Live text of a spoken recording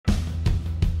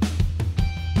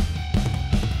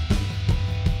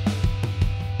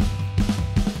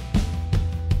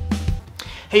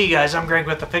Hey you guys, I'm Greg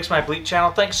with the Fix My Bleep channel.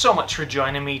 Thanks so much for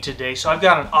joining me today. So I've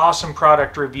got an awesome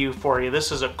product review for you. This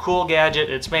is a cool gadget.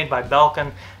 It's made by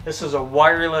Belkin. This is a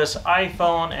wireless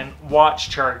iPhone and watch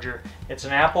charger. It's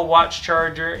an Apple Watch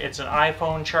charger. It's an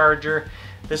iPhone charger.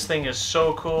 This thing is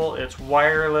so cool. It's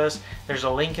wireless. There's a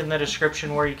link in the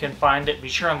description where you can find it. Be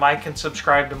sure and like and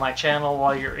subscribe to my channel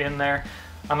while you're in there.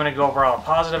 I'm going to go over all the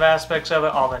positive aspects of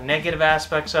it, all the negative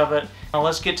aspects of it. Now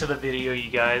let's get to the video, you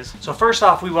guys. So first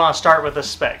off, we want to start with the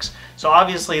specs. So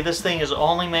obviously this thing is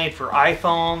only made for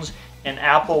iPhones and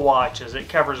Apple Watches. It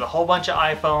covers a whole bunch of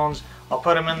iPhones. I'll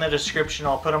put them in the description.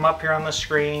 I'll put them up here on the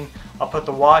screen. I'll put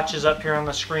the watches up here on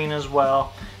the screen as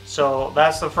well. So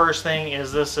that's the first thing,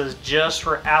 is this is just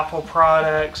for Apple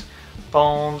products,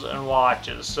 phones, and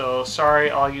watches. So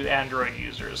sorry all you Android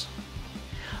users.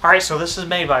 Alright, so this is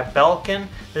made by Belkin.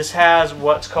 This has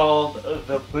what's called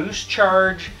the Boost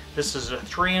Charge. This is a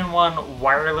 3-in-1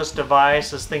 wireless device.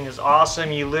 This thing is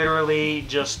awesome. You literally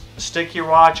just stick your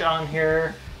watch on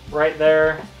here, right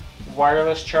there,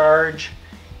 wireless charge.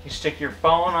 You stick your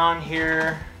phone on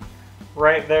here,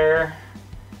 right there,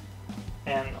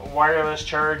 and wireless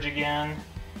charge again.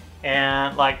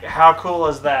 And like, how cool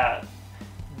is that?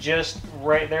 Just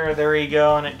right there, there you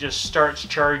go, and it just starts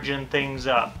charging things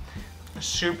up.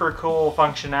 Super cool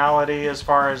functionality as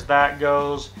far as that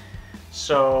goes.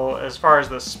 So as far as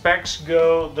the specs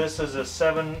go, this is a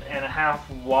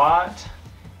 7.5 watt.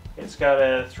 It's got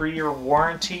a 3-year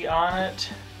warranty on it.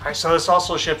 Alright, so this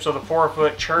also ships with a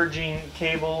 4-foot charging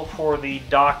cable for the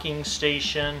docking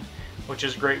station, which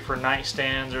is great for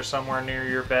nightstands or somewhere near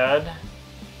your bed,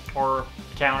 or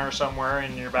counter somewhere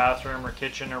in your bathroom or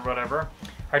kitchen or whatever.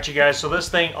 Alright you guys, so this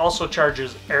thing also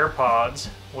charges Airpods,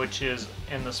 which is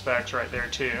in the specs right there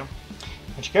too.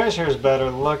 But you guys, here's a better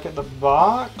look at the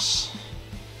box.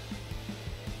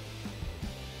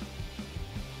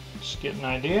 Just get an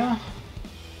idea.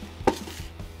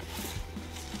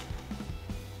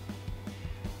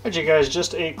 Alright you guys,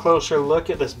 just a closer look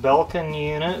at this Belkin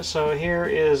unit. So here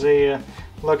is a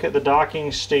look at the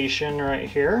docking station right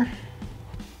here.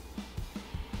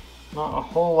 Not a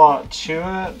whole lot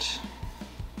to it.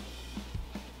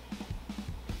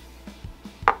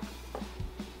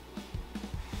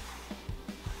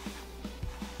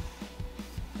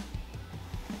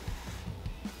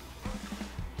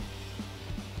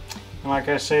 Like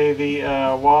I say,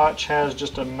 the watch has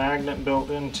just a magnet built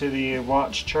into the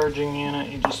watch charging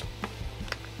unit. You just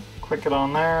click it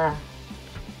on there.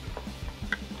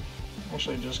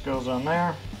 Actually, it just goes on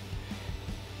there.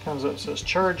 Comes up, says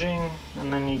charging,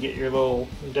 and then you get your little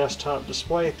desktop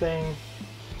display thing.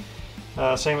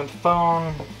 Same with the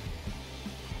phone.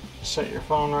 Set your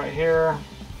phone right here.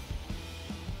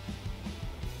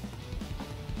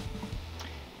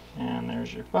 And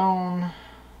there's your phone.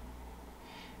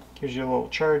 Gives you a little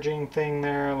charging thing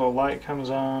there, a little light comes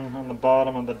on the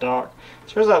bottom of the dock.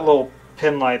 So there's that little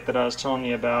pin light that I was telling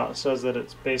you about. It says that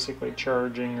it's basically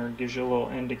charging, or gives you a little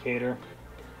indicator.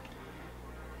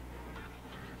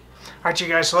 Alright you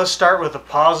guys, so let's start with the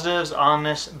positives on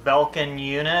this Belkin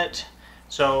unit.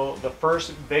 So the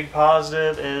first big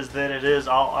positive is that it is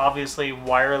obviously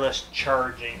wireless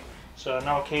charging. So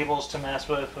no cables to mess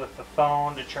with the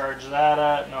phone to charge that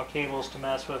up, no cables to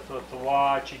mess with the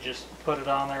watch. You just put it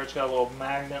on there. It's got a little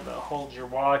magnet that holds your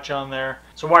watch on there.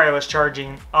 So wireless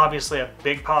charging, obviously a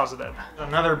big positive.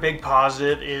 Another big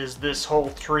positive is this whole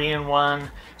 3-in-1.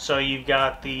 So you've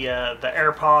got the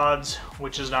Airpods,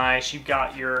 which is nice. You've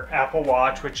got your Apple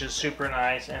Watch, which is super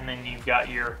nice, and then you've got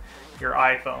your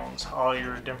iPhones, all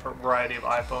your different variety of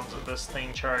iPhones that this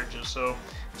thing charges. So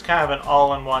it's kind of an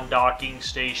all-in-one docking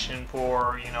station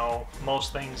for, you know,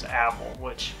 most things Apple,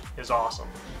 which is awesome.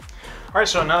 Alright,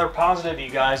 so another positive,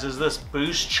 you guys, is this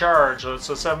boost charge. So it's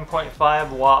a 7.5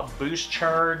 watt boost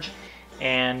charge,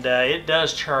 and it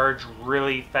does charge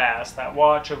really fast. That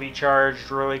watch will be charged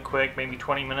really quick, maybe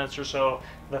 20 minutes or so.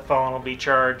 The phone will be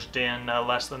charged in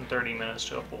less than 30 minutes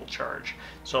to a full charge.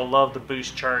 So love the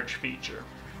boost charge feature.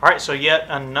 Alright, so yet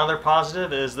another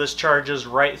positive is this charges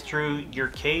right through your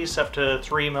case, up to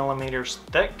 3 millimeters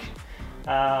thick.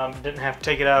 Didn't have to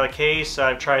take it out of the case.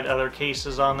 I've tried other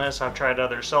cases on this. I've tried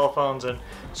other cell phones, and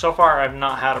so far I've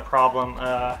not had a problem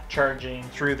charging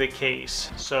through the case.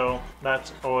 So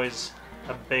that's always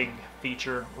a big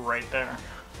feature right there.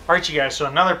 Alright you guys, so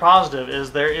another positive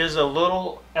is there is a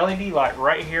little LED light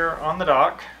right here on the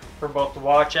dock for both the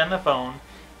watch and the phone.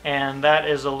 And that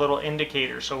is a little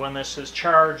indicator. So when this is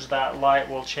charged, that light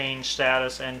will change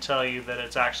status and tell you that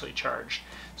it's actually charged.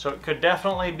 So it could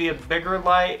definitely be a bigger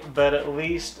light, but at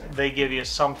least they give you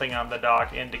something on the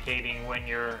dock indicating when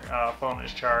your phone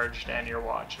is charged and your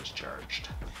watch is charged.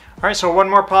 All right, so one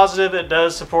more positive, it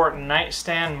does support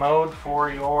nightstand mode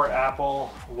for your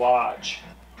Apple Watch.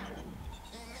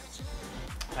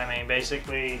 I mean,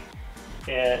 basically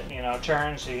it, you know,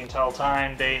 turns so you can tell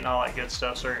time, date, and all that good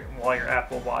stuff so while your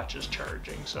Apple Watch is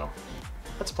charging. So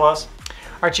that's a plus.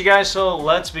 All right, you guys, so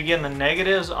let's begin the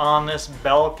negatives on this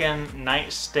Belkin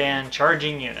nightstand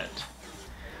charging unit.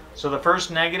 So the first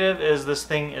negative is this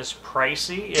thing is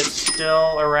pricey. It's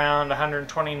still around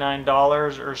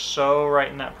 $129 or so, right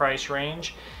in that price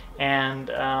range. And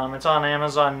it's on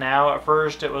Amazon now. At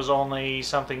first it was only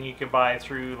something you could buy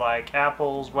through like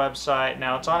Apple's website.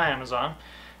 Now it's on Amazon.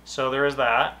 So there is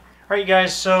that. All right, you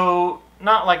guys, so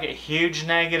not like a huge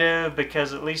negative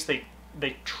because at least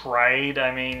they tried.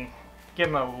 I mean,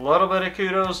 give them a little bit of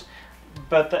kudos.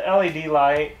 But the LED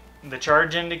light, the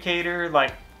charge indicator,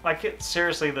 like it's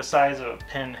seriously the size of a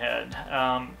pinhead.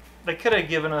 They could have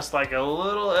given us like a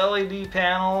little LED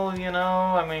panel, you know,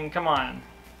 I mean, come on.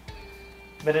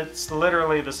 But it's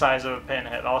literally the size of a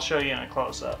pinhead. I'll show you in a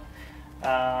close-up.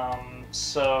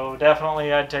 So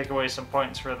definitely I'd take away some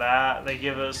points for that. They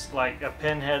give us like a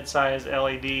pinhead size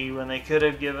LED when they could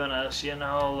have given us, you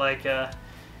know, like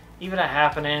even a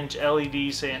 ½ inch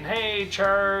LED saying, hey,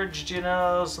 charged, you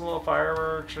know, some little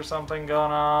fireworks or something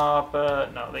going off.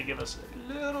 But no, they give us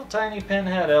a little tiny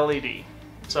pinhead LED.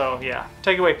 So yeah,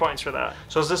 take away points for that.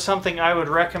 So is this something I would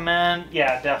recommend?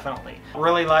 Yeah, definitely.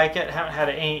 Really like it. Haven't had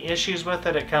any issues with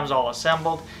it. It comes all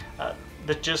assembled.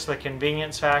 Just the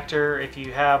convenience factor. If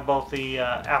you have both the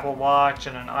Apple Watch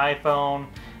and an iPhone,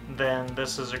 then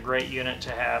this is a great unit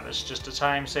to have. It's just a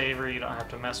time saver. You don't have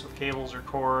to mess with cables or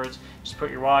cords. Just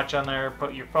put your watch on there,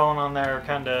 put your phone on there,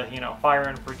 kind of, you know, fire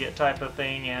and forget type of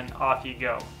thing, and off you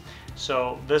go.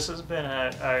 So this has been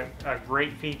a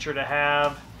great feature to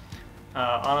have.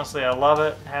 Honestly, I love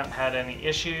it. Haven't had any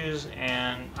issues,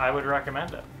 and I would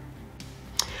recommend it.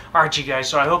 Alright, you guys,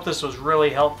 so I hope this was really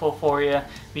helpful for you.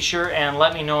 Be sure and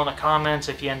let me know in the comments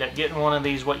if you end up getting one of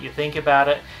these, what you think about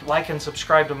it. Like and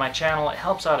subscribe to my channel. It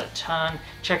helps out a ton.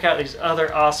 Check out these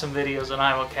other awesome videos, and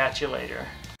I will catch you later.